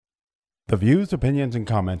The views, opinions, and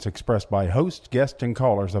comments expressed by hosts, guests, and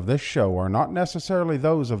callers of this show are not necessarily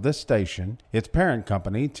those of this station, its parent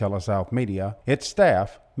company, Telesouth Media, its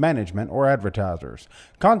staff, management, or advertisers.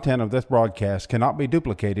 Content of this broadcast cannot be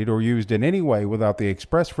duplicated or used in any way without the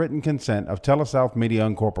express written consent of Telesouth Media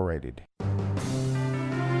Incorporated.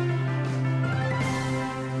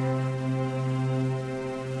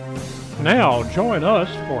 Now join us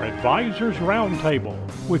for Advisors Roundtable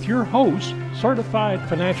with your hosts, Certified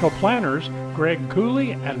Financial Planners Greg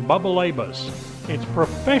Cooley and Bubba Labus. It's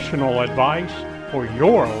professional advice for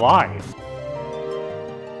your life.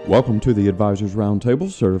 Welcome to the Advisors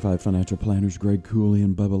Roundtable. Certified Financial Planners Greg Cooley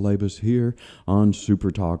and Bubba Labus here on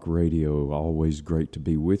Super Talk Radio. Always great to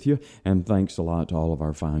be with you, and thanks a lot to all of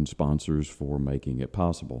our fine sponsors for making it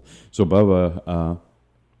possible. So, Bubba,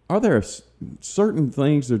 are there certain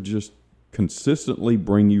things that just consistently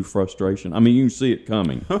bring you frustration? I mean, you can see it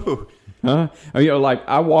coming. Huh? Like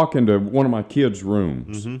I walk into one of my kids'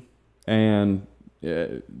 rooms, and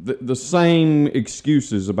the same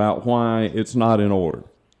excuses about why it's not in order.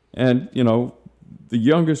 And, the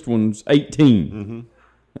youngest one's 18.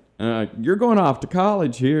 You're going off to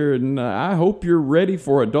college here, and I hope you're ready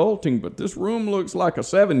for adulting, but this room looks like a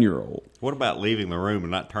 7-year-old. What about leaving the room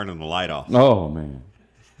and not turning the light off? Oh, man.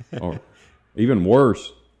 Or even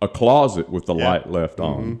worse, a closet with the light left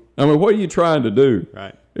on. I mean, what are you trying to do?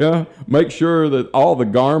 Right. Yeah, make sure that all the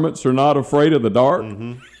garments are not afraid of the dark.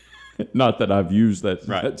 Not that I've used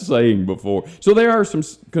that saying before. So there are some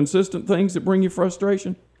consistent things that bring you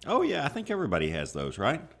frustration? Oh, yeah, I think everybody has those,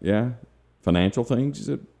 right? Yeah. Financial things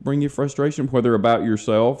that bring you frustration, whether about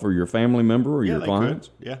yourself or your family member or your clients?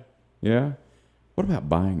 Yeah. Yeah. What about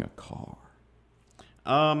buying a car?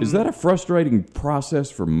 Is that a frustrating process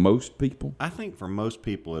for most people? I think for most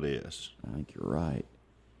people it is. I think you're right.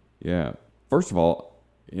 Yeah. First of all,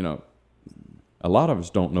 a lot of us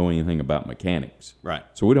don't know anything about mechanics. Right.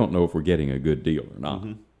 So we don't know if we're getting a good deal or not.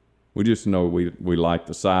 We just know we like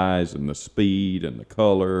the size and the speed and the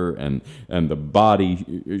color and the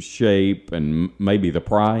body shape and maybe the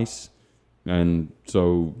price. And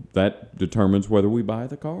so that determines whether we buy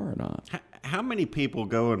the car or not. How many people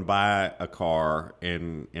go and buy a car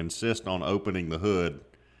and insist on opening the hood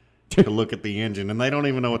to look at the engine, and they don't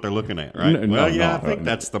even know what they're looking at, right? I think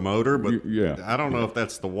that's the motor, but I don't know if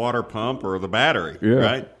that's the water pump or the battery,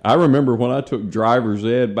 right? I remember when I took driver's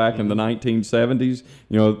ed back in the 1970s,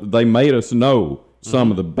 they made us know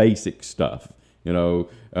some of the basic stuff,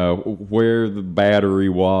 where the battery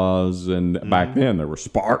was, and back then there were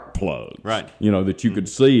spark plugs, right? That you could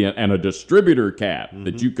see, and a distributor cap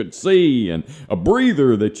that you could see, and a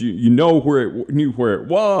breather that you knew where it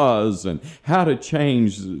was, and how to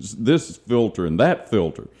change this filter and that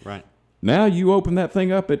filter. Right. Now you open that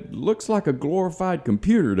thing up, it looks like a glorified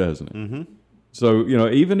computer, doesn't it? So,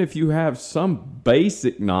 even if you have some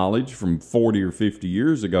basic knowledge from 40 or 50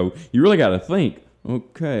 years ago, you really got to think,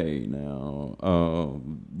 okay, now,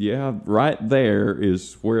 right there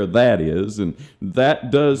is where that is, and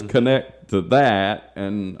that does connect to that,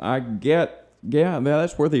 and I get,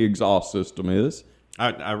 that's where the exhaust system is.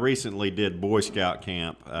 I recently did Boy Scout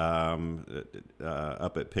camp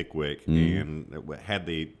up at Pickwick, and had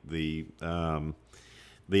the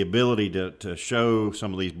ability to show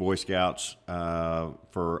some of these Boy Scouts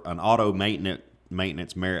for an auto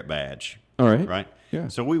maintenance merit badge. All right. Right? Yeah.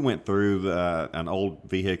 So we went through an old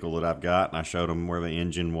vehicle that I've got, and I showed them where the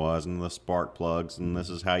engine was and the spark plugs, and this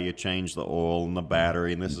is how you change the oil and the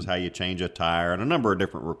battery, and this is how you change a tire, and a number of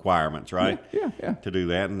different requirements, right? Yeah. To do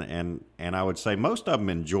that, and I would say most of them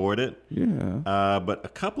enjoyed it. Yeah. But a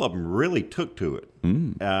couple of them really took to it,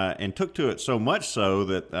 and took to it so much so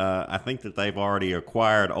that I think that they've already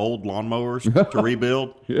acquired old lawnmowers to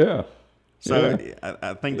rebuild. Yeah. So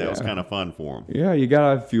I think that was kind of fun for them. Yeah, you got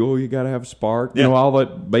to have fuel, you got to have spark, all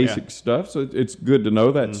that basic stuff. So it's good to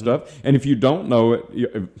know that stuff. And if you don't know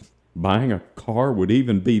it, buying a car would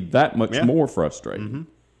even be that much more frustrating.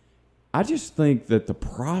 I just think that the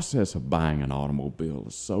process of buying an automobile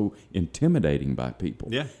is so intimidating by people.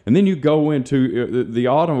 Yeah. And then you go into the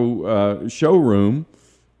auto showroom,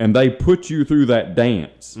 and they put you through that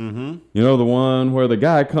dance. The one where the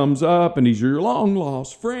guy comes up and he's your long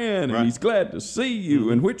lost friend, and he's glad to see you,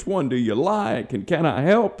 and which one do you like, and can I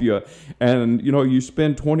help you? And, you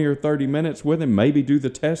spend 20 or 30 minutes with him, maybe do the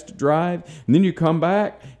test drive, and then you come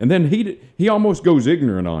back, and then he almost goes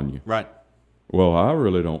ignorant on you. Right. Well, I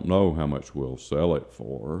really don't know how much we'll sell it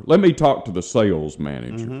for. Let me talk to the sales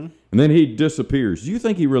manager. And then he disappears. Do you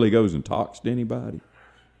think he really goes and talks to anybody?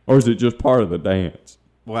 Or is it just part of the dance?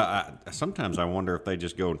 Well, sometimes I wonder if they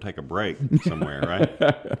just go and take a break somewhere,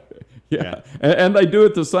 right? Yeah. And they do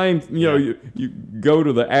it the same. You know, you go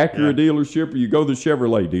to the Acura dealership or you go to the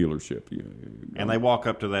Chevrolet dealership. And they walk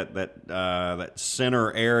up to that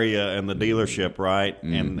center area in the dealership, right?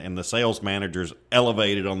 And the sales manager's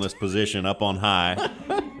elevated on this position up on high,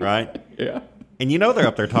 right? Yeah. And you know they're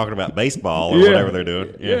up there talking about baseball or whatever they're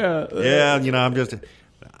doing. Yeah. You know,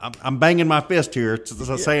 I'm banging my fist here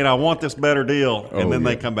saying I want this better deal. And then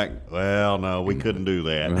they come back, well, no, we couldn't do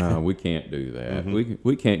that. No, we can't do that.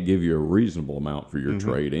 We can't give you a reasonable amount for your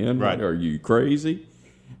trade-in. Right. Are you crazy?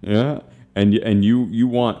 Yeah. And you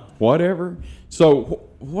want whatever. So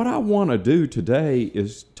what I want to do today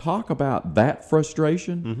is talk about that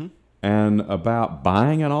frustration and about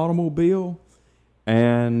buying an automobile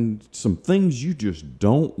and some things you just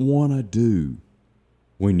don't want to do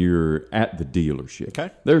when you're at the dealership.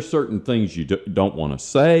 Okay. There's certain things you don't want to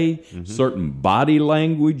say, certain body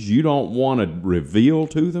language you don't want to reveal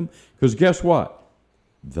to them, because guess what?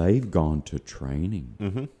 They've gone to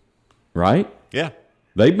training, right? Yeah.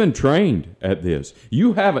 They've been trained at this.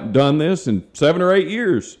 You haven't done this in 7 or 8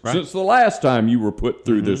 years since the last time you were put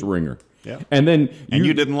through this ringer. Yeah. And then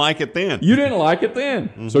you didn't like it then. You didn't like it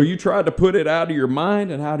then. So you tried to put it out of your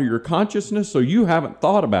mind and out of your consciousness, so you haven't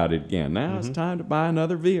thought about it again. Now it's time to buy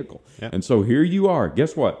another vehicle. Yep. And so here you are.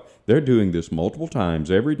 Guess what? They're doing this multiple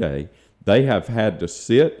times every day. They have had to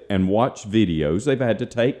sit and watch videos. They've had to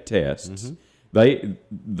take tests.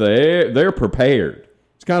 They're prepared.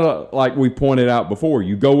 It's kind of like we pointed out before.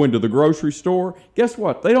 You go into the grocery store. Guess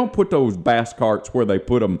what? They don't put those bass carts where they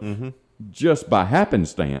put them just by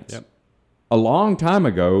happenstance. Yep. A long time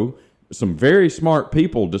ago, some very smart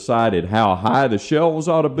people decided how high the shelves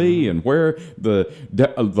ought to be and where the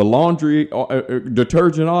laundry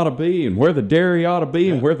detergent ought to be and where the dairy ought to be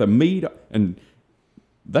and where the meat and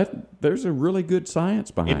that there's a really good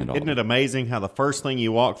science behind all. Isn't it amazing how the first thing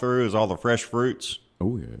you walk through is all the fresh fruits?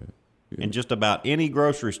 Oh yeah. And just about any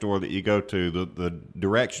grocery store that you go to, the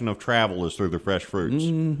direction of travel is through the fresh fruits.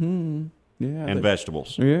 Yeah, and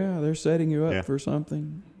vegetables. Yeah, they're setting you up for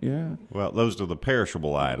something. Yeah. Well, those are the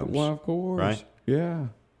perishable items. Well, of course. Right? Yeah.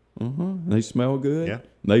 They smell good. Yeah.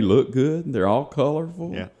 They look good. They're all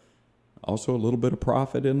colorful. Yeah. Also, a little bit of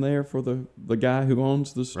profit in there for the guy who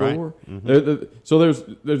owns the store. Right. So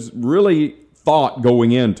there's really thought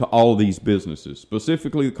going into all these businesses,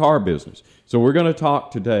 specifically the car business. So we're going to talk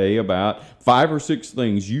today about 5 or 6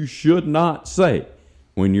 things you should not say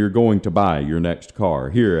when you're going to buy your next car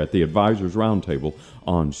here at the Advisors Roundtable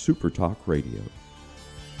on Super Talk Radio.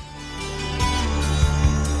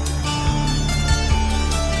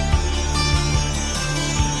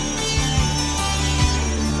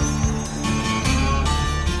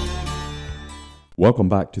 Welcome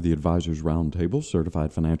back to the Advisors Roundtable.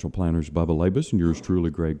 Certified Financial Planners Bubba Labus and yours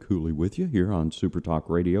truly, Greg Cooley, with you here on Super Talk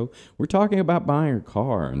Radio. We're talking about buying a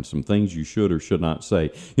car and some things you should or should not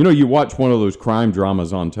say. You know, you watch one of those crime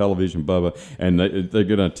dramas on television, Bubba, and they're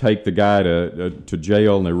going to take the guy to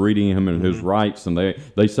jail, and they're reading him and his rights, and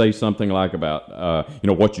they say something like about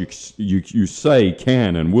what you say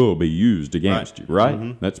can and will be used against you,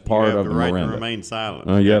 right? That's part of the right Miranda. To remain silent.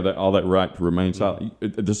 All that right to remain silent.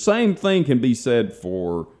 The same thing can be said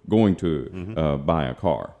for going to buy a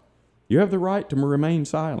car. You have the right to remain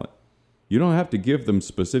silent. You don't have to give them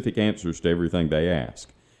specific answers to everything they ask.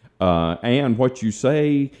 And what you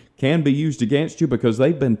say can be used against you because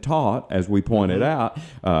they've been taught, as we pointed out,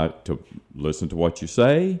 to listen to what you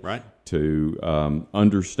say, right? To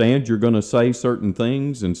understand you're going to say certain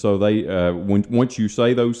things. And so they, once you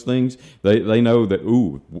say those things, they know that,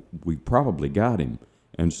 ooh, we probably got him.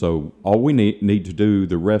 And so all we need to do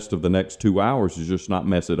the rest of the next 2 hours is just not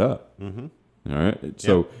mess it up. All right?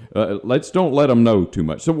 So don't let them know too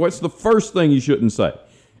much. So what's the first thing you shouldn't say?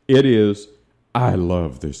 It is, I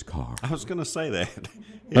love this car. I was going to say that.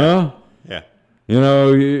 Huh? Yeah. You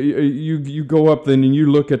know, you go up then and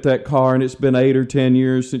you look at that car and it's been 8 or 10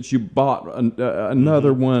 years since you bought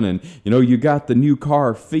another one. And, you got the new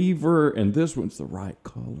car fever and this one's the right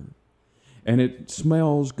color. And it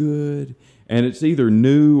smells good. And it's either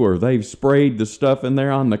new or they've sprayed the stuff in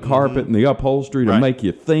there on the carpet and the upholstery to make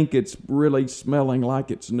you think it's really smelling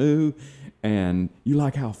like it's new. And you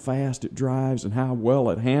like how fast it drives and how well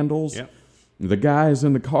it handles. Yep. The guy's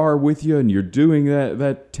in the car with you and you're doing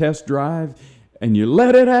that test drive and you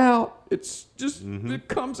let it out. It's just, it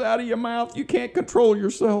comes out of your mouth. You can't control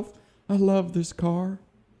yourself. I love this car.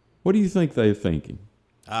 What do you think they're thinking?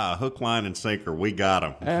 Hook, line, and sinker. We got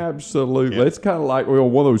them. Absolutely. It's kind of like one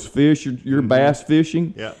of those fish. You're bass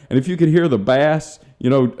fishing. Yeah. And if you could hear the bass,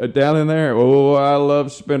 down in there, oh, I love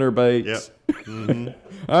spinner baits. Yep.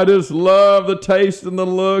 I just love the taste and the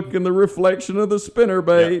look and the reflection of the spinner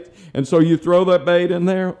bait. Yep. And so you throw that bait in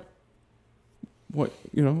there. What,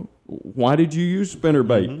 why did you use spinner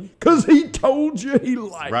bait? Because he told you he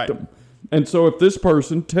liked them. And so if this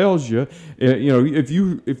person tells you, if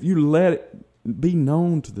you let it be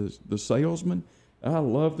known to the salesman, I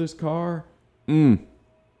love this car, they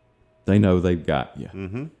know they've got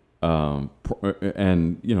you. And,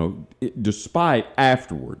 despite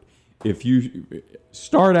afterward, if you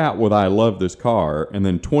start out with I love this car, and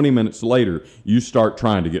then 20 minutes later you start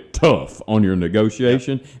trying to get tough on your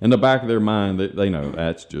negotiation, in the back of their mind, they know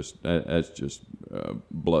that's just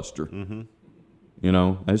bluster.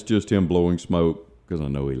 That's just him blowing smoke because I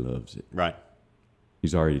know he loves it. Right.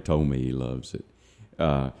 He's already told me he loves it.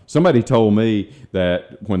 Somebody told me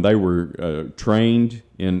that when they were trained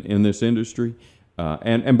in this industry,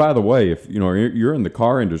 and by the way, if you're in the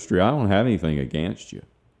car industry, I don't have anything against you.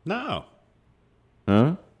 No.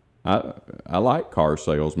 Huh? I like car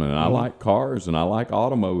salesmen, and I like cars, and I like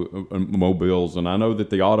automobiles, and I know that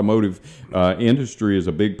the automotive industry is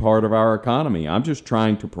a big part of our economy. I'm just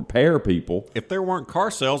trying to prepare people. If there weren't car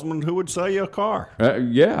salesmen, who would sell you a car?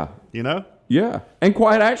 Yeah. Yeah. And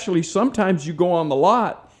quite actually, sometimes you go on the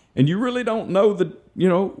lot, and you really don't know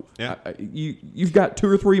you've got 2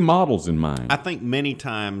 or 3 models in mind. I think many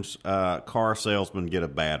times car salesmen get a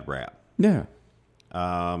bad rap. Yeah.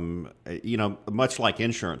 Much like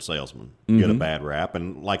insurance salesmen get a bad rap,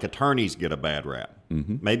 and like attorneys get a bad rap,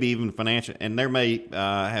 maybe even financial. And there may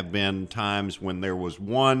have been times when there was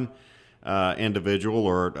one individual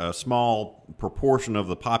or a small proportion of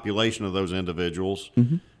the population of those individuals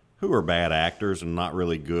who are bad actors and not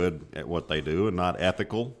really good at what they do and not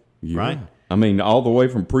ethical, right? I mean, all the way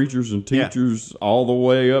from preachers and teachers all the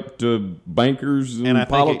way up to bankers and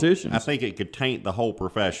politicians. I think it could taint the whole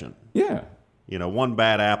profession. Yeah. One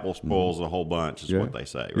bad apple spoils a whole bunch is what they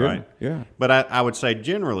say, right? Yeah. But I would say,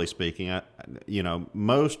 generally speaking,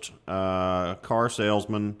 most car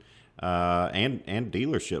salesmen and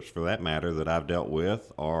dealerships, for that matter, that I've dealt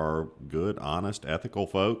with are good, honest, ethical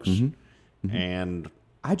folks. And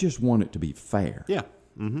I just want it to be fair. Yeah.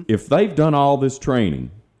 If they've done all this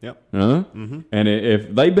training, and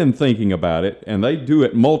if they've been thinking about it, and they do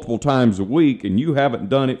it multiple times a week, and you haven't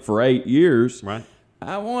done it for 8 years, right?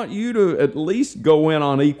 I want you to at least go in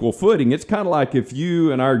on equal footing. It's kind of like if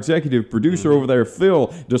you and our executive producer over there,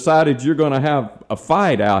 Phil, decided you're going to have a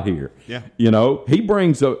fight out here. Yeah. He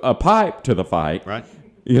brings a pipe to the fight. Right.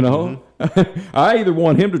 I either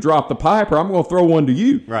want him to drop the pipe or I'm going to throw one to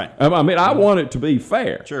you. Right. I want it to be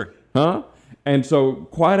fair. Sure. Huh? And so,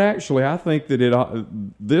 quite actually, I think that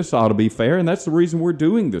this ought to be fair, and that's the reason we're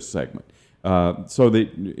doing this segment, so that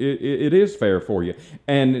it is fair for you.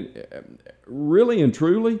 And really and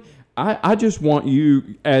truly, I just want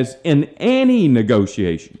you, as in any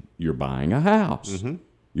negotiation, you're buying a house,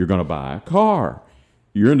 you're going to buy a car,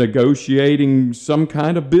 you're negotiating some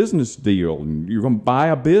kind of business deal, and you're going to buy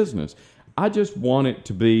a business. I just want it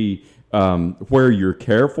to be where you're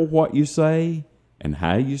careful what you say and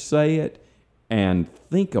how you say it, and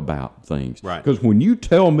think about things. Right. Because when you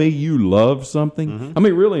tell me you love something, I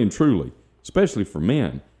mean, really and truly, especially for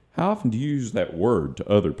men, how often do you use that word to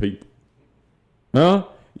other people? Huh?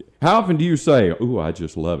 How often do you say, "Ooh, I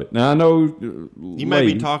just love it"? Now I know you may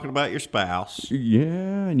be talking about your spouse,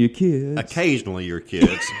 yeah, and your kids. Occasionally, your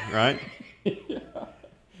kids, right?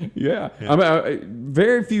 Yeah. I mean,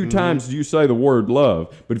 very few times do you say the word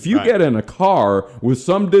love, but if you get in a car with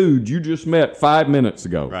some dude you just met 5 minutes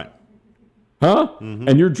ago, right? Huh?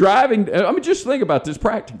 And you're driving, I mean, just think about this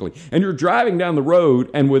practically. And you're driving down the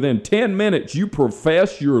road, and within 10 minutes, you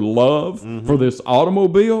profess your love for this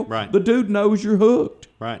automobile. Right. The dude knows you're hooked.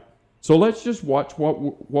 Right. So let's just watch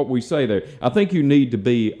what we say there. I think you need to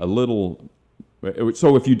be a little,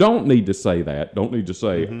 so if you don't need to say that, don't need to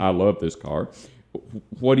say, I love this car,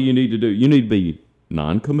 what do you need to do? You need to be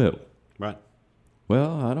non-committal. Right.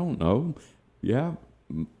 Well, I don't know. Yeah,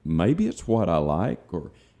 maybe it's what I like,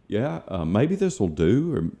 or maybe this will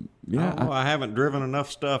do. Or I haven't driven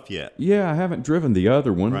enough stuff yet. Yeah, I haven't driven the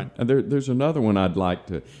other one. Right. And there's another one I'd like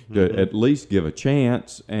to at least give a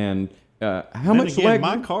chance. And how much again,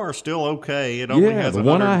 my car is still okay. It only has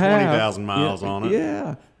 120,000 miles on it.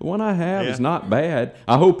 Yeah, the one I have is not bad.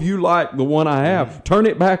 I hope you like the one I have. Turn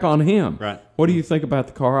it back on him. Right. What do you think about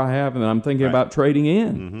the car I have? And I'm thinking about trading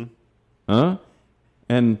in. Huh?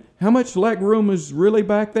 And how much leg room is really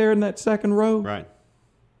back there in that second row? Right.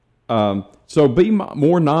 So be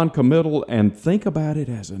more non-committal and think about it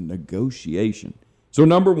as a negotiation. So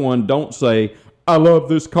number one, don't say, I love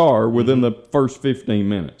this car within the first 15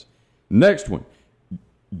 minutes. Next one,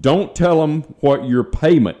 don't tell them what your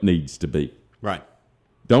payment needs to be. Right.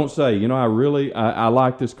 Don't say, I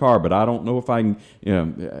like this car, but I don't know if I can,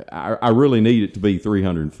 I really need it to be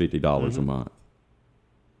 $350 a month.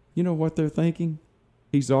 You know what they're thinking?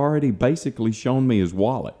 He's already basically shown me his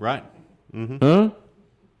wallet. Right. Huh?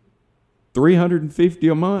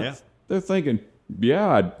 $350 a month? Yeah. They're thinking,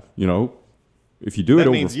 if you do That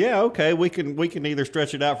it means, over... okay, we can either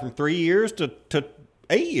stretch it out from 3 years to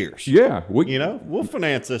 8 years. Yeah. We'll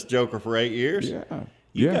finance this joker for 8 years. Yeah.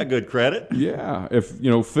 You got good credit. Yeah. If,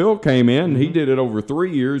 Phil came in, he did it over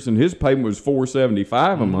 3 years, and his payment was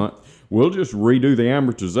 $475 a month, we'll just redo the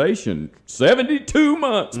amortization. 72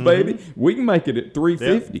 months, baby. We can make it at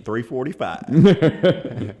 $350. Yep,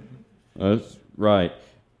 $345. That's right.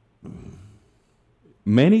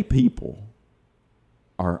 Many people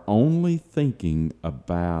are only thinking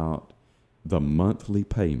about the monthly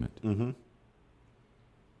payment.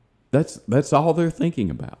 That's all they're thinking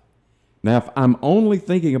about. Now, if I'm only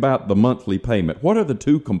thinking about the monthly payment, what are the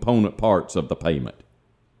two component parts of the payment?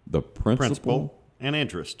 The principal and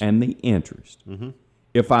interest. And the interest.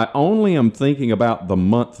 If I only am thinking about the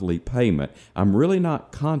monthly payment, I'm really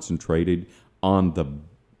not concentrated on the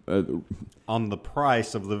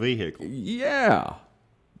price of the vehicle. Yeah,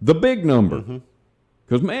 the big number.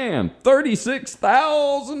 Because, man,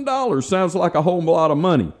 $36,000 sounds like a whole lot of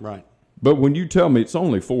money. Right. But when you tell me it's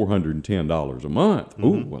only $410 a month,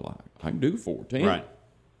 I can do $410. Right.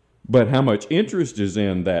 But how much interest is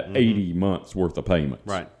in that 80 months worth of payments?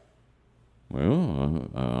 Right. Well,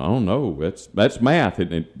 I don't know. That's math,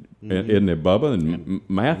 isn't it, isn't it, Bubba? And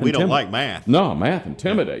math. We don't like math. No, math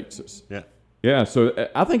intimidates us. Yeah. Yeah, so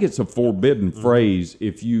I think it's a forbidden phrase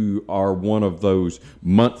if you are one of those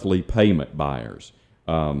monthly payment buyers.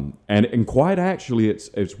 And quite actually,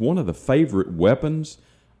 it's one of the favorite weapons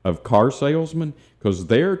of car salesmen because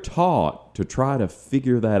they're taught to try to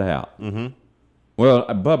figure that out. Well,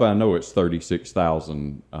 Bubba, I know it's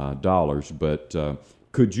 $36,000, but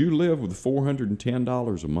could you live with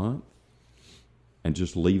 $410 a month and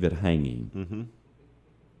just leave it hanging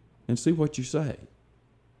and see what you say?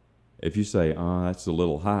 If you say, that's a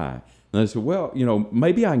little high. And they say, well,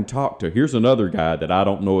 maybe I can talk to, here's another guy that I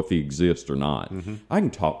don't know if he exists or not. I can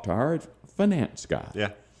talk to our finance guy. Yeah.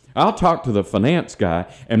 I'll talk to the finance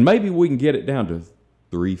guy, and maybe we can get it down to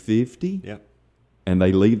 $350. Yeah. And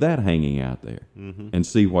they leave that hanging out there and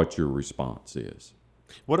see what your response is.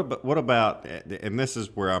 What about, and this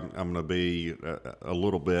is where I'm going to be a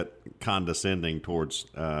little bit condescending towards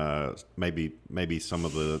maybe some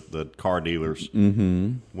of the car dealers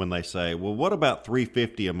when they say, well, what about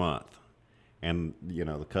 $350 a month? And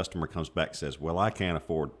the customer comes back and says, well, I can't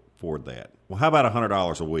afford that. Well, how about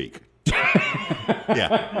 $100 a week?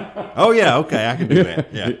 Yeah. Oh yeah. Okay, I can do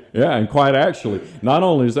that. Yeah. Yeah, and quite actually, not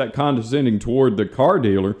only is that condescending toward the car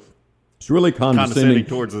dealer, it's really condescending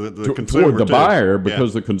towards the consumer, toward the too. buyer,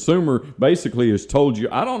 because the consumer basically has told you,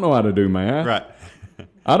 I don't know how to do math. Right.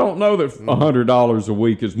 I don't know that $100 a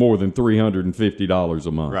week is more than $350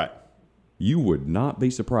 a month. Right. You would not be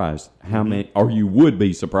surprised how many, or you would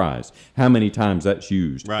be surprised how many times that's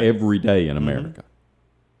used every day in America.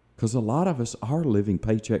 Because a lot of us are living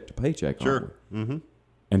paycheck to paycheck, aren't we?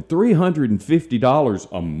 And $350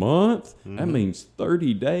 a month, that means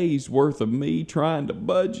 30 days worth of me trying to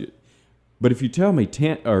budget. But if you tell me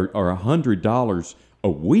 $10 or $100 a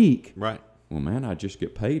week, right? Well, man, I just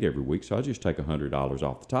get paid every week, so I'll just take $100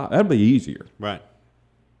 off the top. That'd be easier. Right.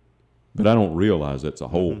 But I don't realize it's a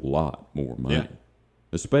whole lot more money,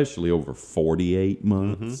 especially over 48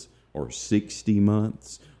 months or 60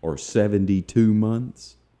 months or 72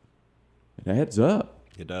 months. It adds up.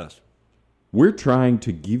 It does. We're trying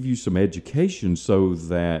to give you some education so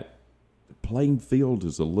that the playing field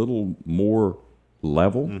is a little more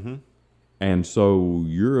level, and so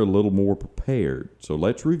you're a little more prepared. So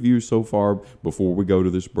let's review so far before we go to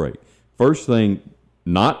this break. First thing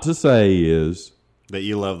not to say is that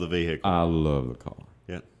you love the vehicle. I love the car.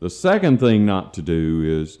 Yeah. The second thing not to do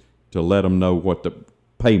is to let them know what the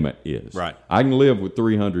payment is. Right. I can live with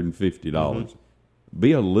 $350.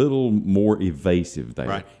 Be a little more evasive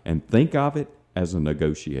there and think of it as a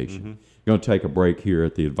negotiation. Going to take a break here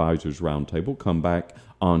at the Advisors Roundtable, come back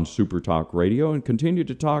on Super Talk Radio and continue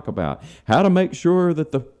to talk about how to make sure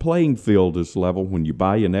that the playing field is level when you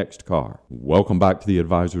buy your next car. Welcome back to the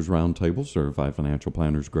Advisors Roundtable. Certified Financial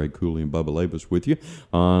Planners Greg Cooley and Bubba Labus with you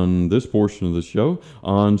on this portion of the show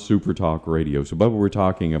on Super Talk Radio. So, Bubba, we're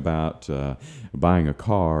talking about buying a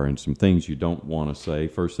car and some things you don't want to say.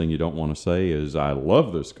 First thing you don't want to say is, I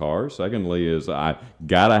love this car. Secondly is, I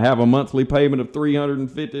got to have a monthly payment of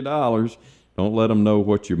 $350. Don't let them know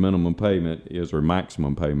what your minimum payment is or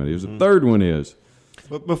maximum payment is. The third one is,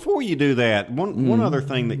 But before you do that, one other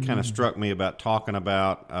thing that kind of struck me about talking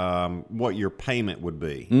about what your payment would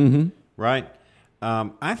be, right?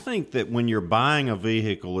 I think that when you're buying a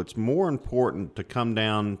vehicle, it's more important to come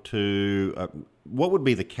down to what would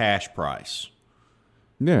be the cash price.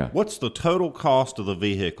 Yeah. What's the total cost of the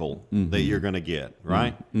vehicle that you're going to get,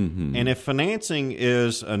 right? And if financing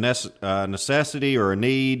is a necessity or a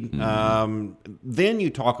need, then you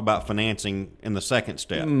talk about financing in the second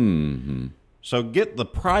step. So get the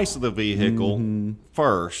price of the vehicle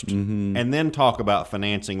first, and then talk about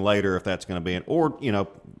financing later if that's going to be an, or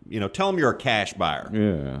tell them you're a cash buyer,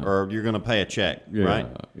 or you're going to pay a check, right?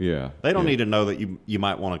 Yeah. They don't need to know that you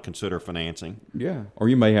might want to consider financing. Yeah, or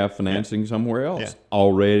you may have financing somewhere else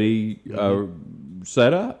already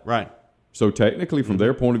set up. Right. So technically, from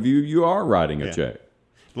their point of view, you are writing a check.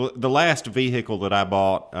 Well, the last vehicle that I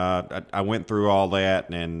bought, I went through all that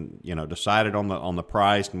and decided on the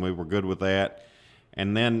price, and we were good with that.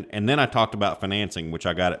 And then I talked about financing, which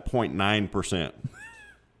I got at 0.9%.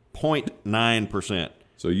 0.9%.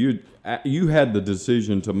 So you had the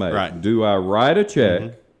decision to make. Right. Do I write a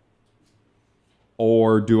check,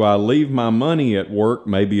 or do I leave my money at work,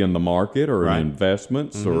 maybe in the market or in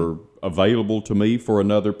investments or available to me for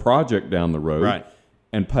another project down the road? Right.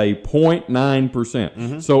 And pay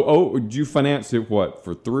 0.9%. So, did you finance it,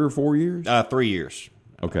 for 3 or 4 years? 3 years.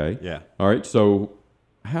 Okay. Yeah. All right. So,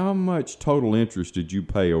 how much total interest did you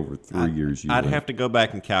pay over 3 years? I'd have to go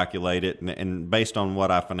back and calculate it, and based on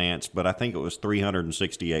what I financed, but I think it was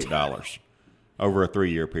 $368 over a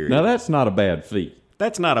 3-year period. Now, that's not a bad fee.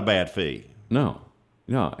 That's not a bad fee. No.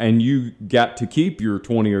 And you got to keep your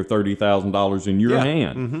 $20,000 or $30,000 in your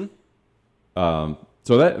hand.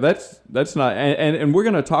 So that's not, and we're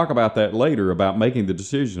going to talk about that later, about making the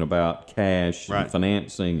decision about cash and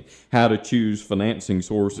financing, how to choose financing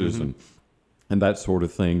sources and that sort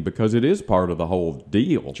of thing, because it is part of the whole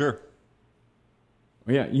deal. Sure.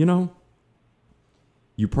 Yeah,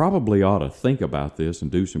 you probably ought to think about this and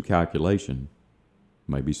do some calculation,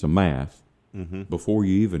 maybe some math, before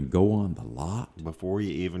you even go on the lot. Before you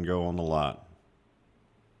even go on the lot.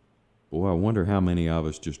 Boy, I wonder how many of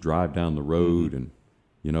us just drive down the road and,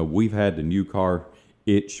 we've had the new car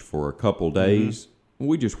itch for a couple days.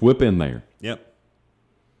 We just whip in there. Yep.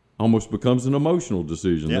 Almost becomes an emotional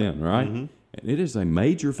decision then, right? And it is a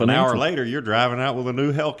major financial... An hour later, you're driving out with a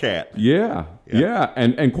new Hellcat. Yeah.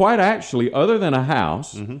 And quite actually, other than a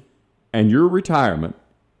house and your retirement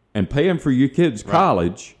and paying for your kids'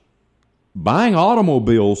 college, buying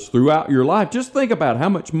automobiles throughout your life, just think about how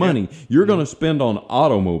much money you're going to spend on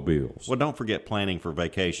automobiles. Well, don't forget planning for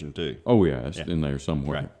vacation, too. Oh, yeah, it's in there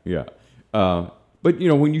somewhere. Right. Yeah. But,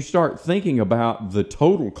 when you start thinking about the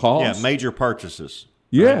total cost. Yeah, major purchases.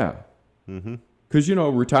 Yeah. Because,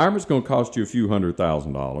 retirement's going to cost you a few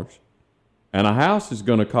 $100,000. And a house is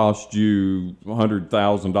going to cost you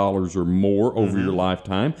 $100,000 or more over your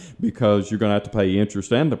lifetime, because you're going to have to pay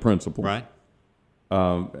interest and the principal. Right.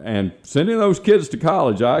 And sending those kids to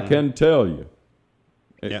college, I can tell you,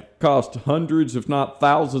 it costs hundreds, if not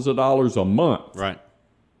thousands of dollars a month. Right.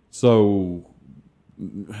 So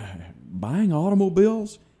buying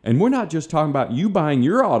automobiles, and we're not just talking about you buying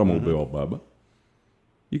your automobile, Bubba.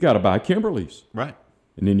 You got to buy Kimberly's. Right.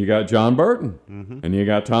 And then you got John Burton. And you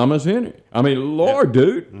got Thomas Henry. I mean, Lord,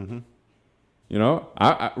 dude.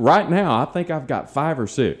 I right now, I think I've got 5 or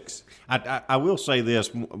 6. I will say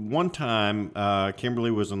this. One time,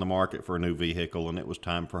 Kimberly was in the market for a new vehicle, and it was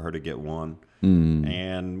time for her to get one.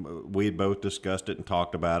 And we had both discussed it and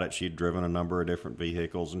talked about it. She'd driven a number of different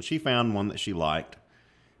vehicles, and she found one that she liked.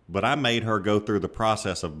 But I made her go through the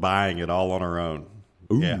process of buying it all on her own.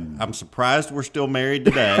 Ooh. Yeah, I'm surprised we're still married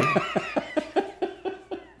today.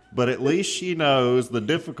 But at least she knows the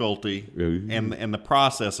difficulty and the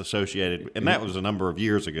process associated, and that was a number of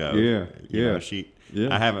years ago.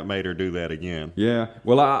 I haven't made her do that again. Yeah.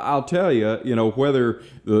 Well, I'll tell you, whether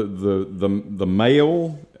the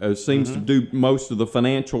male seems to do most of the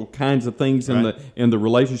financial kinds of things in the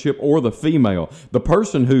relationship, or the female, the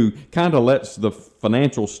person who kind of lets the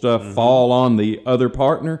financial stuff fall on the other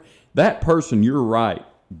partner, that person, you're right,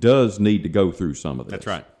 does need to go through some of this. That's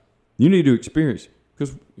right. You need to experience.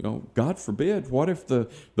 Because, God forbid, what if the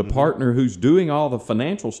partner who's doing all the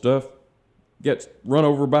financial stuff gets run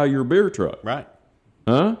over by your beer truck? Right.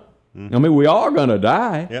 Huh? I mean, we are going to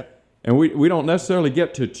die. Yep. And we don't necessarily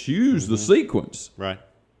get to choose the sequence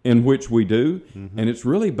in which we do. And it's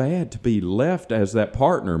really bad to be left as that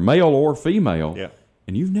partner, male or female,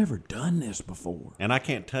 and you've never done this before. And I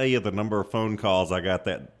can't tell you the number of phone calls I got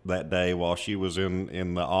that day while she was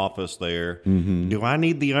in the office there. Mm-hmm. Do I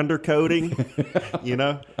need the undercoating?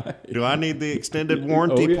 Do I need the extended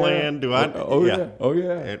warranty plan? Do I? Oh yeah.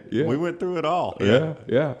 And Yeah. we went through it all.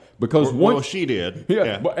 Yeah. Because Well, she did.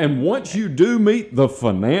 And once you do meet the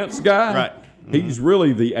finance guy, Right. he's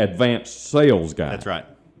really the advanced sales guy. That's right.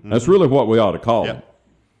 That's really what we ought to call Yep. him.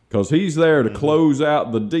 Because he's there to close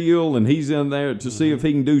out the deal, and he's in there to see if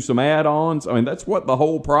he can do some add-ons. I mean, that's what the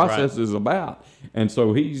whole process is about. And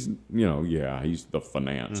so he's, he's the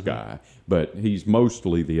finance guy, but he's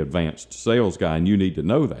mostly the advanced sales guy, and you need to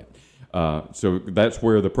know that. So that's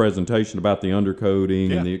where the presentation about the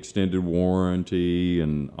undercoating and the extended warranty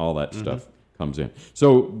and all that stuff comes in.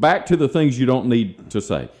 So back to the things you don't need to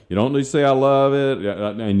say. You don't need to say I love it,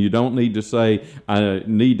 and you don't need to say I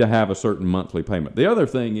need to have a certain monthly payment. The other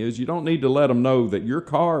thing is you don't need to let them know that your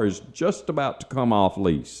car is just about to come off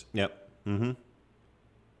lease. Yep. Mm-hmm.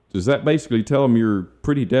 Does that basically tell them you're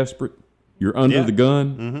pretty desperate? You're under the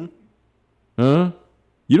gun? Mm-hmm. Huh?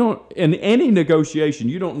 You don't, in any negotiation,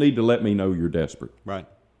 you don't need to let me know you're desperate. Right.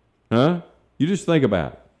 Huh? You just think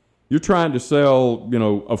about it. You're trying to sell,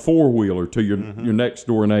 a four-wheeler to your next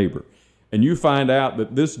door neighbor, and you find out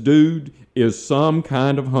that this dude is some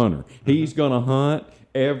kind of hunter. He's going to hunt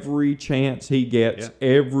every chance he gets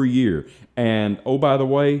every year. And, oh, by the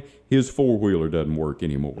way, his four-wheeler doesn't work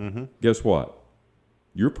anymore. Guess what?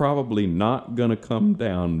 You're probably not going to come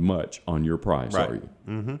down much on your price, are you?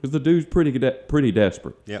 Because the dude's pretty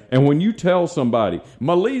desperate. Yep. And when you tell somebody,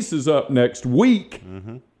 my lease is up next week,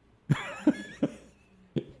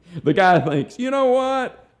 the guy thinks, you know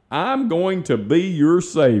what? I'm going to be your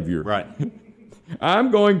savior. Right.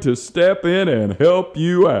 I'm going to step in and help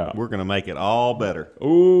you out. We're going to make it all better.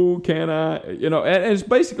 Oh, can I? And it's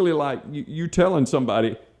basically like you telling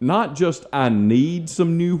somebody, not just I need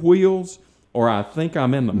some new wheels or I think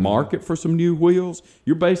I'm in the market for some new wheels.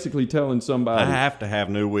 You're basically telling somebody, I have to have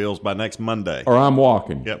new wheels by next Monday. or I'm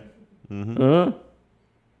walking. Yep.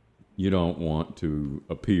 You don't want to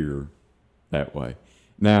appear that way.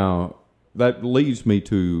 Now, that leads me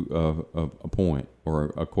to a point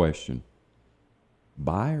or a question.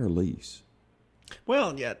 Buy or lease?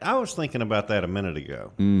 Well, yeah, I was thinking about that a minute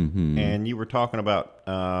ago. And you were talking about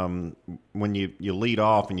when you lead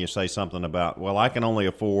off and you say something about, well, I can only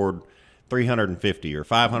afford $350 or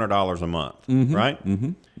 $500 a month, right?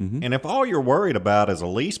 And if all you're worried about is a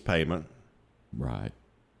lease payment, right?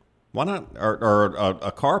 Why not, or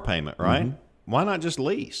a car payment, right? Why not just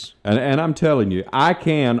lease? And I'm telling you, I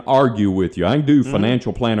can argue with you. I can do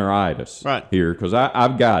financial planner-itis here because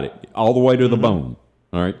I've got it all the way to the bone.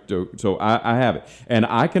 All right, so I have it. And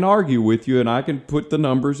I can argue with you, and I can put the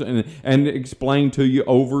numbers and explain to you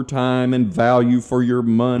overtime and value for your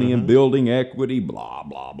money and building equity, blah,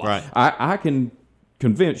 blah, blah. Right. I can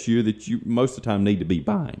convince you that you most of the time need to be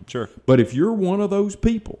buying. Sure. But if you're one of those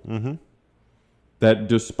people that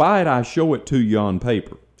despite I show it to you on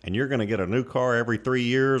paper, And you're going to get a new car every 3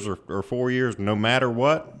 years or 4 years, no matter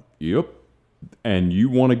what? Yep. And you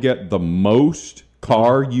want to get the most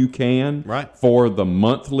car you can for the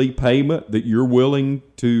monthly payment that you're willing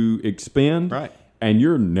to expend. Right. And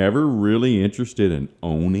you're never really interested in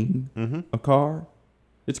owning a car.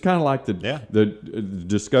 It's kind of like the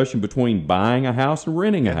discussion between buying a house and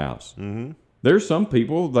renting a house. There's some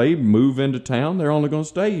people, they move into town, they're only going to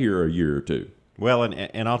stay here a year or two. Well,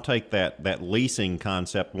 and I'll take that leasing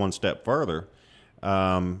concept one step further.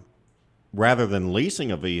 Rather than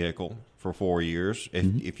leasing a vehicle for 4 years,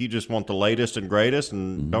 if you just want the latest and greatest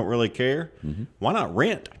and don't really care, why not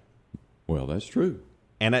rent? Well, that's true.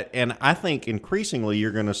 And I think increasingly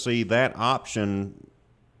you're going to see that option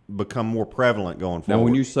become more prevalent going forward. Now,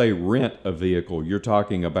 when you say rent a vehicle, you're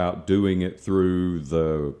talking about doing it through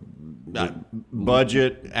the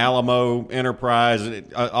Budget, Alamo, Enterprise,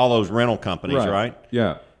 all those rental companies, right?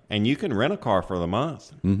 Yeah. And you can rent a car for the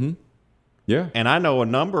month. Yeah. And I know a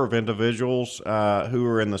number of individuals who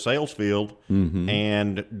are in the sales field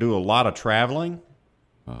and do a lot of traveling,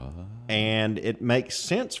 and it makes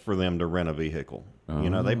sense for them to rent a vehicle. You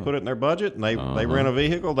know, they put it in their budget, and they rent a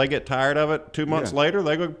vehicle. They get tired of it 2 months later,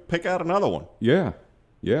 they go pick out another one. Yeah,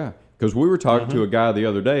 yeah. Because we were talking to a guy the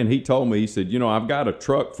other day, and he told me, he said, you know, I've got a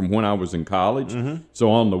truck from when I was in college, so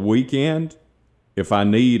on the weekend, if I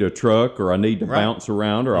need a truck or I need to bounce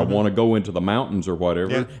around or I want to go into the mountains or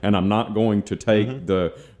whatever, and I'm not going to take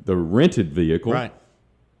the rented vehicle,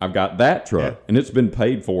 I've got that truck, and it's been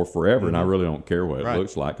paid for forever, and I really don't care what it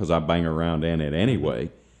looks like because I bang around in it anyway.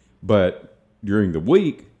 But during the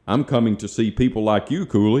week, I'm coming to see people like you,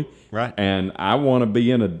 Cooley, and I want to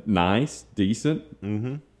be in a nice,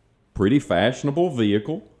 decent pretty fashionable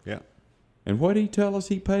vehicle. Yeah. And what did he tell us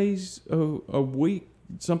he pays a week?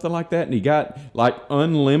 Something like that, and he got like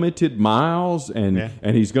unlimited miles, and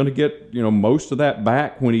he's going to get most of that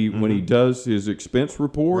back when he does his expense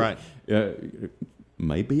report. Right,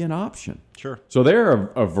 may be an option. Sure. So there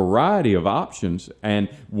are a variety of options, and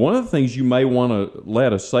one of the things you may want to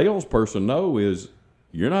let a salesperson know is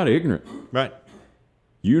you're not ignorant. Right.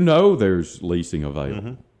 You know there's leasing available.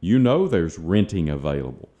 Mm-hmm. You know there's renting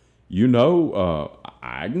available. You know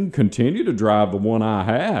I can continue to drive the one I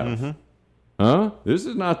have. Mm-hmm. Huh? This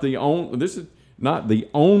is not the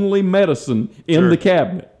only medicine in the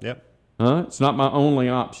cabinet. Yep. Huh? It's not my only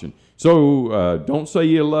option. So don't say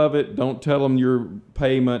you love it. Don't tell them your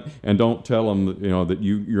payment, and don't tell them that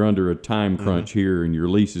you're under a time crunch here and your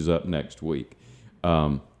lease is up next week.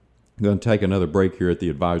 I'm going to take another break here at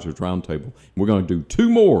the Advisors Roundtable. We're going to do 2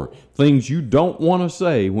 more things you don't want to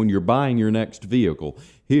say when you're buying your next vehicle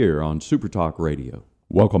here on Super Talk Radio.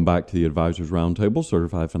 Welcome back to the Advisors Roundtable.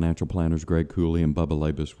 Certified Financial Planners Greg Cooley and Bubba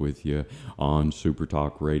Labus with you on Super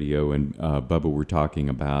Talk Radio. And Bubba, we're talking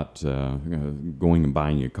about going and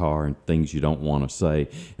buying a car and things you don't want to say.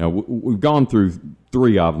 Now, we've gone through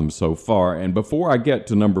 3 of them so far. And before I get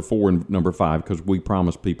to number 4 and number 5, because we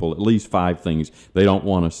promise people at least 5 things they don't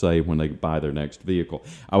want to say when they buy their next vehicle,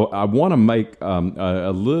 I want to make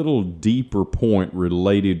a little deeper point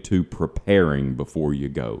related to preparing before you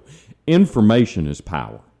go. Information is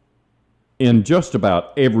power in just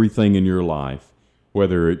about everything in your life,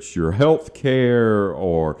 whether it's your health care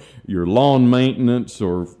or your lawn maintenance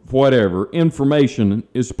or whatever. Information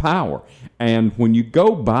is power. And when you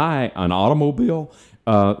go buy an automobile,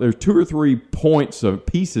 there's 2 or 3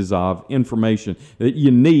 pieces of information that you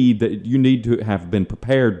need to have been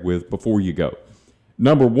prepared with before you go.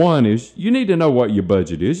 Number 1 is you need to know what your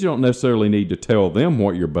budget is. You don't necessarily need to tell them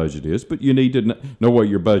what your budget is, but you need to know what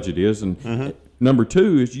your budget is. And number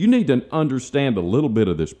 2 is you need to understand a little bit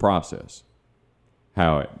of this process,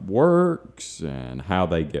 how it works and how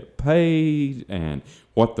they get paid and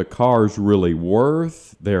what the car's really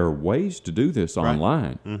worth. There are ways to do this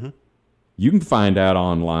online. Right. You can find out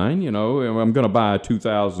online, I'm going to buy a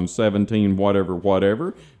 2017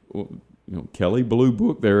 whatever. Kelley Blue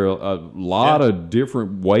Book. There are a lot of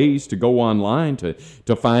different ways to go online to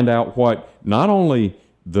find out what not only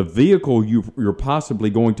the vehicle you're possibly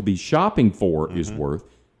going to be shopping for is worth,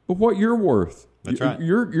 but what you're worth. That's right.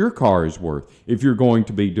 Your car is worth if you're going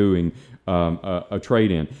to be doing a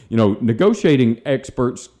trade-in. Negotiating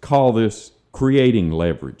experts call this creating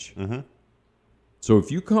leverage. So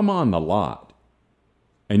if you come on the lot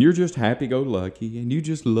and you're just happy-go-lucky and you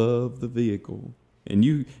just love the vehicle, and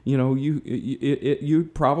you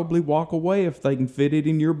probably walk away if they can fit it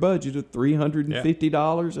in your budget of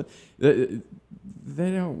 $350.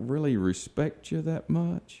 They don't really respect you that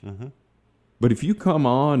much. But if you come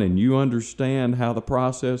on and you understand how the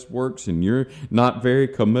process works and you're not very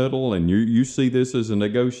committal and you see this as a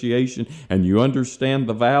negotiation and you understand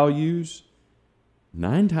the values,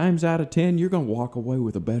 9 times out of 10, you're going to walk away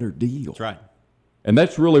with a better deal. That's right. And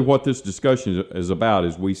that's really what this discussion is about,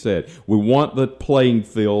 as we said. We want the playing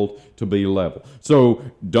field to be level. So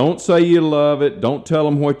don't say you love it. Don't tell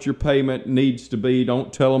them what your payment needs to be.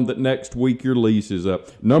 Don't tell them that next week your lease is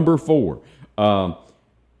up. Number 4,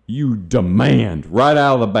 you demand right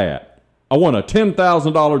out of the bat, I want a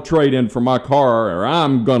 $10,000 trade-in for my car or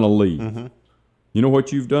I'm going to leave. You know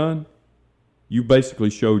what you've done? You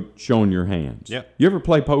basically shown your hands. Yeah. You ever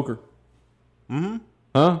play poker? Huh?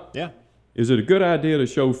 Yeah. Is it a good idea to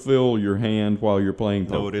show Phil your hand while you're playing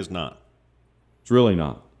poker? No, it is not. It's really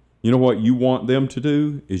not. You know what you want them to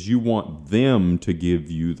do is you want them to give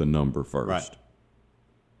you the number first. Right.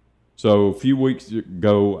 So a few weeks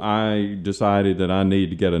ago, I decided that I needed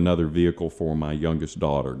to get another vehicle for my youngest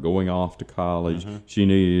daughter. Going off to college, she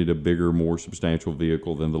needed a bigger, more substantial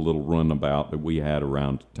vehicle than the little runabout that we had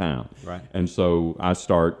around town. Right. And so I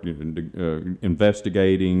start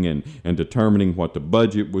investigating and determining what the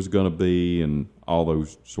budget was going to be and all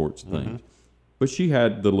those sorts of things. But she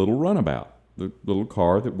had the little runabout, the little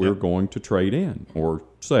car that we're going to trade in or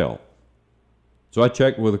sell. So I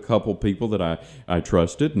checked with a couple people that I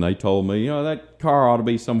trusted, and they told me, that car ought to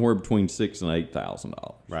be somewhere between $6,000 and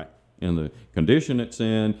 $8,000. Right. In the condition it's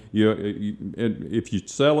in, if you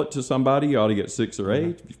sell it to somebody, you ought to get $6,000 or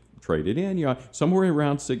 $8,000. If you trade it in, you ought somewhere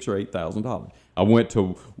around $6,000 or $8,000. I went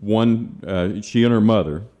to one. She and her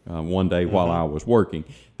mother one day while I was working.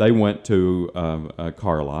 They went to a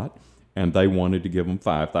car lot, and they wanted to give them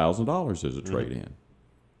 $5,000 as a trade-in.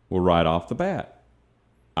 Well, right off the bat,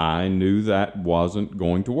 I knew that wasn't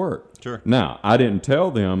going to work. Sure. Now, I didn't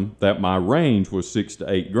tell them that my range was $6,000 to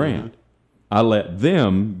 $8,000. I let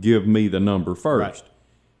them give me the number first. Right.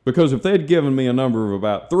 Because if they'd given me a number of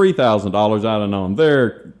about $3,000, I'd have known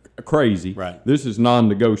they're crazy. Right. This is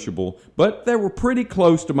non-negotiable. But they were pretty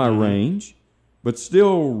close to my range, but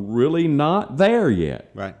still really not there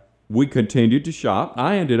yet. Right. We continued to shop.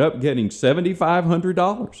 I ended up getting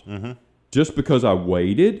 $7,500 just because I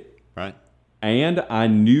waited. Right. And I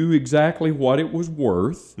knew exactly what it was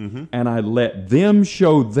worth, and I let them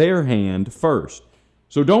show their hand first.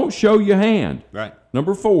 So don't show your hand. Right.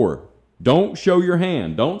 Number 4, don't show your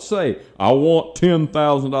hand. Don't say, I want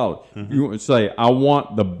 $10,000. You want to say, I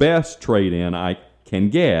want the best trade-in I can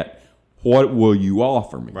get. What will you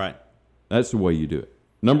offer me? Right. That's the way you do it.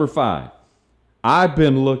 Number 5, I've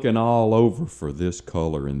been looking all over for this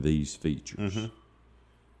color and these features.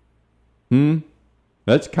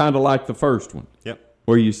 That's kind of like the first one. Yep.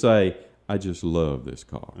 Where you say, I just love this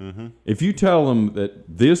car. If you tell them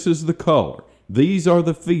that this is the color, these are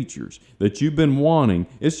the features that you've been wanting,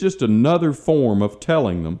 it's just another form of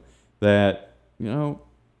telling them that,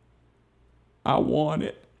 I want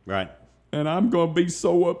it. Right. And I'm going to be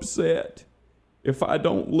so upset if I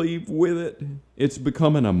don't leave with it. It's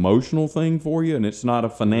become an emotional thing for you, and it's not a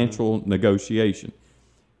financial negotiation.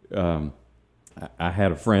 I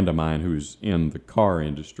had a friend of mine who's in the car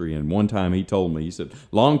industry, and one time he told me, he said,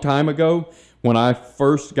 long time ago, when I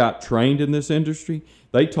first got trained in this industry,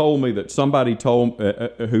 they told me that somebody told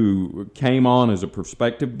who came on as a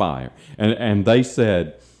prospective buyer, and they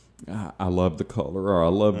said, I love the color, or I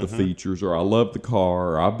love the features, or I love the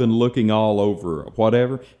car, or I've been looking all over,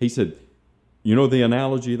 whatever. He said, you know the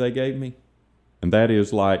analogy they gave me? And that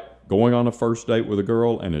is like going on a first date with a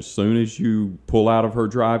girl, and as soon as you pull out of her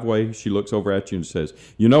driveway, she looks over at you and says,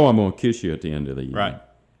 I'm going to kiss you at the end of the evening. Right.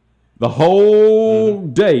 The whole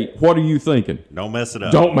date, what are you thinking? Don't mess it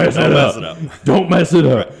up. Don't mess it up. Don't mess it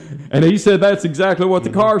up. Right. And he said that's exactly what the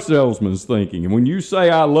car salesman's thinking. And when you say,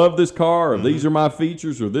 I love this car, or these are my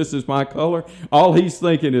features, or this is my color, all he's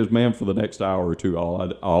thinking is, man, for the next hour or two,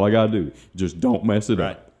 all I got to do, just don't mess it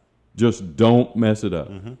up. Just don't mess it up.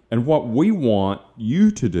 And what we want you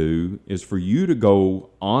to do is for you to go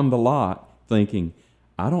on the lot thinking,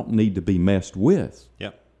 I don't need to be messed with.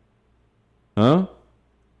 Yep. Huh?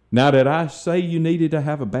 Now, did I say you needed to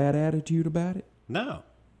have a bad attitude about it? No.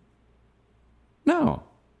 No.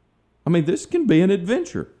 I mean, this can be an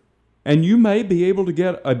adventure. And you may be able to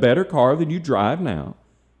get a better car than you drive now.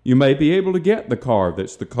 You may be able to get the car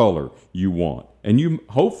that's the color you want. And you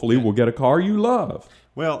hopefully will get a car you love.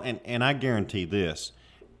 Well, and I guarantee this.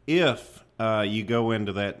 If you go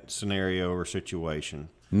into that scenario or situation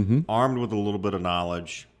armed with a little bit of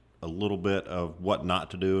knowledge, a little bit of what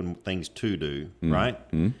not to do and things to do, right?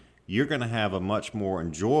 You're going to have a much more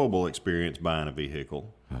enjoyable experience buying a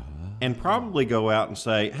vehicle and probably go out and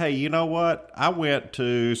say, hey, you know what? I went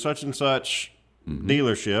to such and such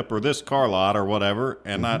dealership or this car lot or whatever,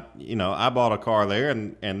 and I bought a car there,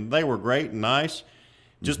 and they were great and nice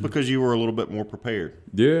just because you were a little bit more prepared.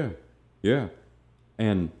 Yeah.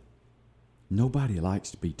 And nobody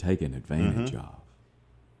likes to be taken advantage of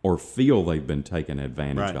or feel they've been taken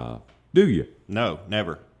advantage of. Do you? No,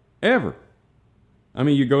 never. Ever. I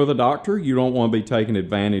mean, you go to the doctor, you don't want to be taken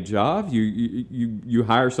advantage of. You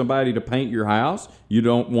hire somebody to paint your house, you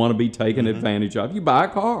don't want to be taken advantage of. You buy a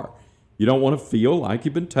car, you don't want to feel like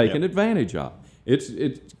you've been taken advantage of.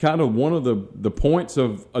 It's kind of one of the points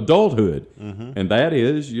of adulthood, and that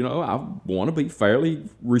is, I want to be fairly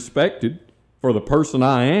respected for the person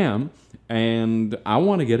I am, and I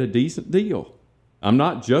want to get a decent deal. I'm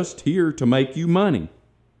not just here to make you money.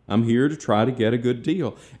 I'm here to try to get a good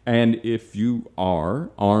deal. And if you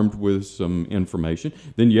are armed with some information,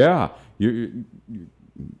 then you're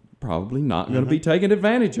probably not going to be taken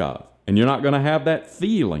advantage of. And you're not going to have that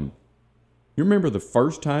feeling. You remember the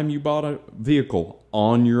first time you bought a vehicle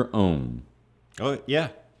on your own? Oh, yeah.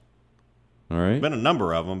 All right. Been a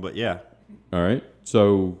number of them, but yeah. All right.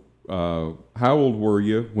 So how old were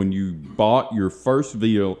you when you bought your first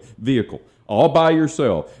vehicle? All by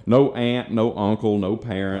yourself. No aunt, no uncle, no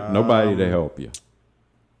parent, nobody to help you.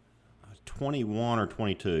 21 or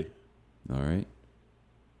 22. All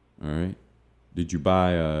right. Did you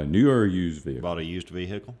buy a new or a used vehicle? Bought a used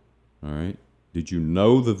vehicle. All right. Did you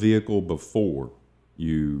know the vehicle before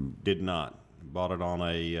you? Did not. Bought it on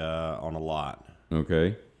a lot.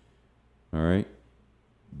 Okay. All right.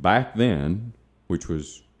 Back then, which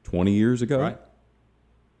was 20 years ago. Right.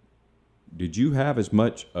 Did you have as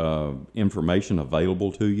much information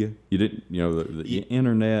available to you? You didn't, the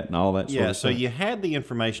internet and all that sort of stuff? Yeah, so you had the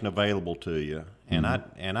information available to you, and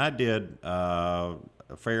I did a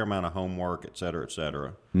fair amount of homework, et cetera, et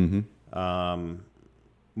cetera.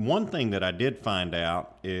 one thing that I did find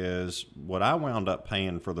out is what I wound up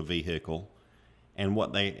paying for the vehicle, and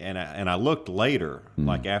what they and I looked later,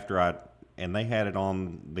 like after and they had it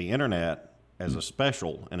on the internet as a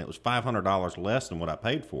special, and it was $500 less than what I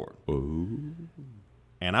paid for it. Ooh.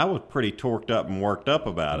 And I was pretty torqued up and worked up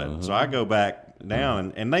about it. So I go back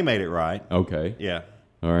down, and they made it right. Okay. Yeah.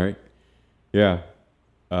 All right. Yeah.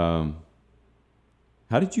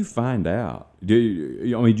 How did you find out?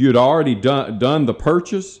 You had already done the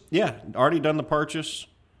purchase? Yeah, already done the purchase.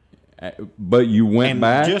 But you went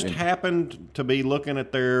back? And just happened to be looking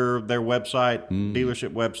at their website, dealership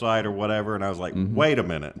website or whatever, and I was like, wait a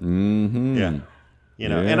minute. Mm-hmm.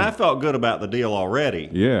 Yeah. And I felt good about the deal already.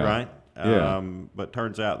 Yeah. Right? Yeah. But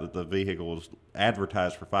turns out that the vehicle was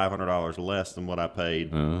advertised for $500 less than what I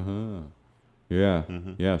paid. Uh-huh. Yeah.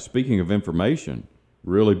 Mm-hmm. Yeah. Speaking of information,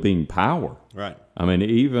 really being power. Right. I mean,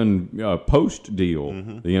 even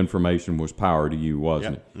post-deal, the information was power to you,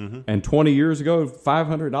 wasn't it? Mm-hmm. And 20 years ago,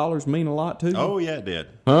 $500 mean a lot to you? Oh, yeah, it did.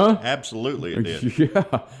 Huh? Absolutely it did. Yeah.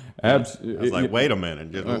 I was like, wait a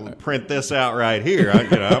minute, just print this out right here.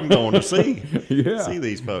 I'm going to see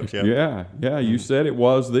these folks. Yeah. You said it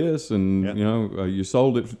was this, and you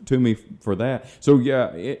sold it to me for that. So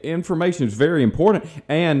information is very important.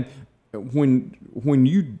 And when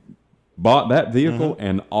you bought that vehicle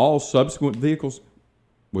and all subsequent vehicles,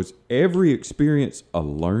 was every experience a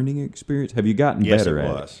learning experience? Have you gotten better at it?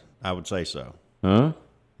 Yes, it was. I would say so. Huh?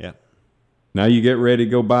 Yeah. Now you get ready to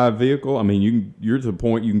go buy a vehicle. I mean, you're to the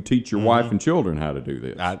point you can teach your wife and children how to do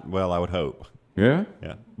this. I would hope. Yeah?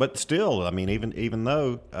 Yeah. But still, I mean, even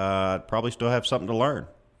though, I'd probably still have something to learn.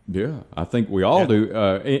 Yeah, I think we all do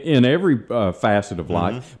in every facet of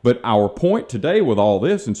life. But our point today with all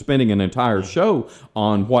this and spending an entire show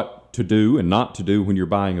on what to do and not to do when you're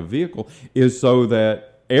buying a vehicle is so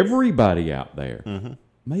that everybody out there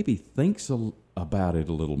maybe thinks about it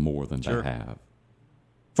a little more than they have.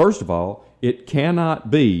 First of all, it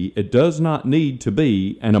does not need to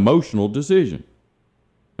be an emotional decision.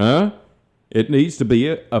 It needs to be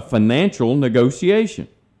a financial negotiation.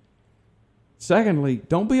 Secondly,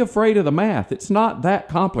 don't be afraid of the math. It's not that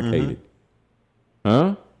complicated.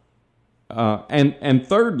 And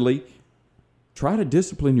thirdly, try to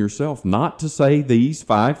discipline yourself not to say these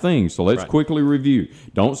 5 things. So let's quickly review.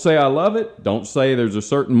 Don't say I love it. Don't say there's a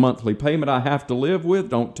certain monthly payment I have to live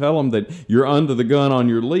with. Don't tell them that you're under the gun on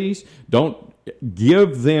your lease. Don't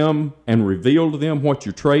give them and reveal to them what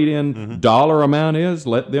your trade-in dollar amount is.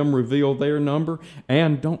 Let them reveal their number.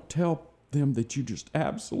 And don't tell them that you just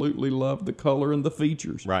absolutely love the color and the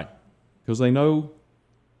features. Right. Because they know,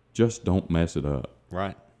 just don't mess it up.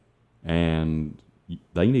 Right. And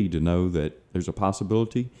they need to know that there's a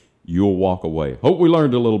possibility you'll walk away. Hope we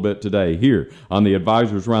learned a little bit today here on the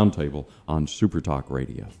Advisors Roundtable on Super Talk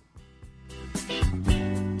Radio.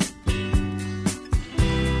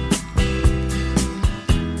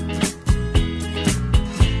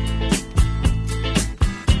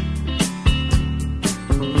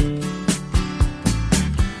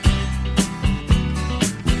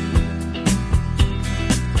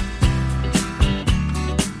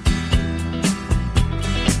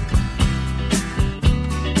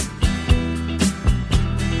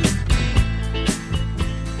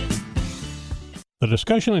 The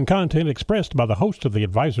discussion and content expressed by the host of the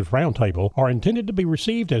Advisors Roundtable are intended to be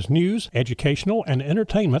received as news, educational, and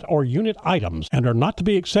entertainment or unit items and are not to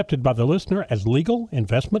be accepted by the listener as legal,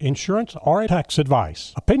 investment, insurance, or tax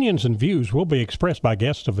advice. Opinions and views will be expressed by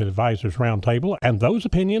guests of the Advisors Roundtable, and those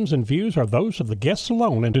opinions and views are those of the guests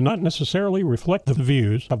alone and do not necessarily reflect the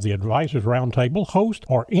views of the Advisors Roundtable, host,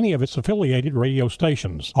 or any of its affiliated radio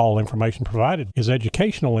stations. All information provided is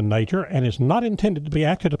educational in nature and is not intended to be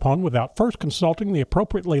acted upon without first consulting the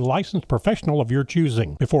appropriately licensed professional of your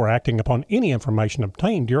choosing. Before acting upon any information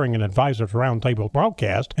obtained during an Advisors Roundtable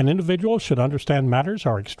broadcast, an individual should understand matters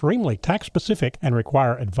are extremely tax-specific and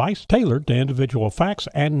require advice tailored to individual facts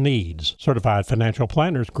and needs. Certified financial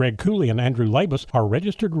planners Greg Cooley and Andrew Labus are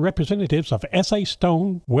registered representatives of S.A.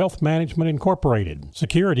 Stone Wealth Management Incorporated.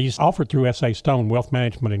 Securities offered through S.A. Stone Wealth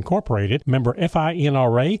Management Incorporated, member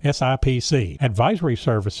FINRA SIPC. Advisory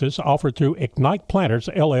services offered through Ignite Planners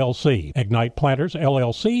LLC. Ignite Planners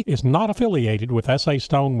LLC is not affiliated with S.A.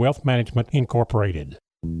 Stone Wealth Management Incorporated.